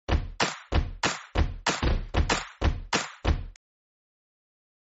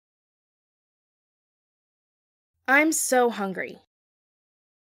I'm so hungry.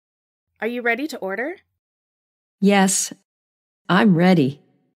 Are you ready to order? Yes, I'm ready.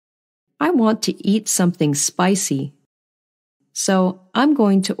 I want to eat something spicy. So I'm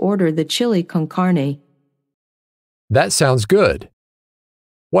going to order the chili con carne. That sounds good.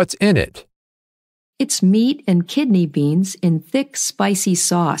 What's in it? It's meat and kidney beans in thick, spicy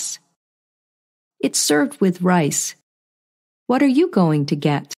sauce. It's served with rice. What are you going to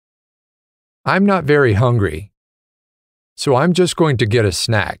get? I'm not very hungry, so I'm just going to get a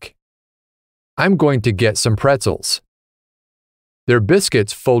snack. I'm going to get some pretzels. They're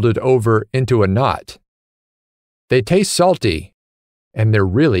biscuits folded over into a knot. They taste salty, and they're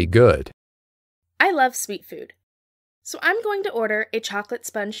really good. I love sweet food, so I'm going to order a chocolate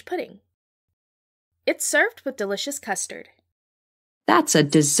sponge pudding. It's served with delicious custard. That's a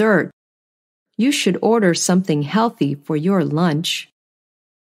dessert. You should order something healthy for your lunch.